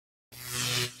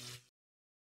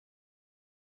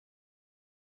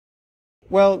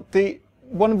Well,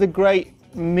 one of the great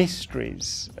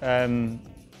mysteries,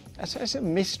 it's a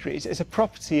mystery, it's a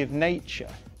property of nature.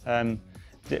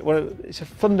 It's a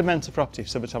fundamental property of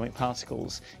subatomic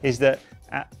particles, is that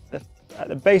at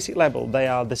the basic level they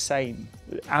are the same,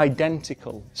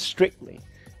 identical, strictly.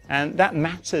 And that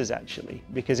matters actually,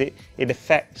 because it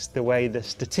affects the way the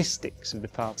statistics of the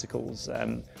particles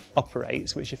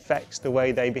operates, which affects the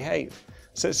way they behave.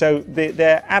 So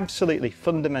they're absolutely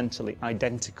fundamentally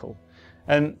identical.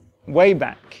 And way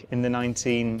back in the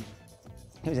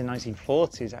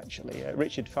 1940s actually,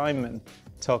 Richard Feynman,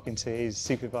 talking to his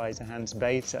supervisor Hans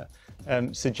Bethe,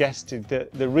 suggested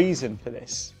that the reason for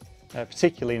this,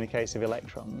 particularly in the case of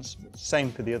electrons,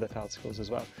 same for the other particles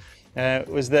as well,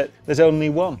 was that there's only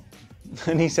one.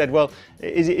 And he said, well,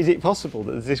 is it possible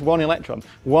that there's this one electron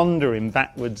wandering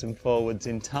backwards and forwards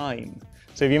in time?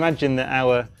 So if you imagine that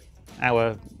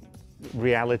our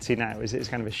reality now is it's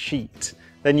kind of a sheet,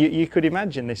 then you could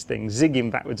imagine this thing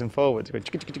zigging backwards and forwards, going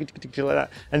like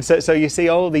that. And so you see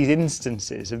all these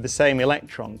instances of the same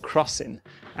electron crossing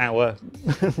our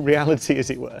reality,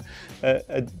 as it were,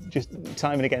 just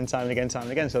time and again, time and again, time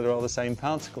and again, so they're all the same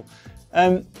particle.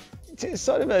 It's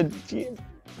sort of it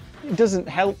doesn't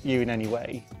help you in any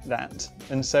way, that,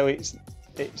 and so it's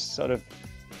sort of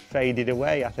faded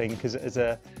away, I think, as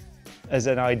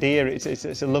an idea. It's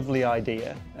a lovely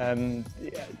idea,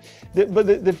 but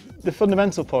the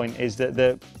fundamental point is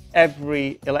that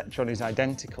every electron is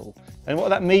identical, and what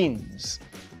that means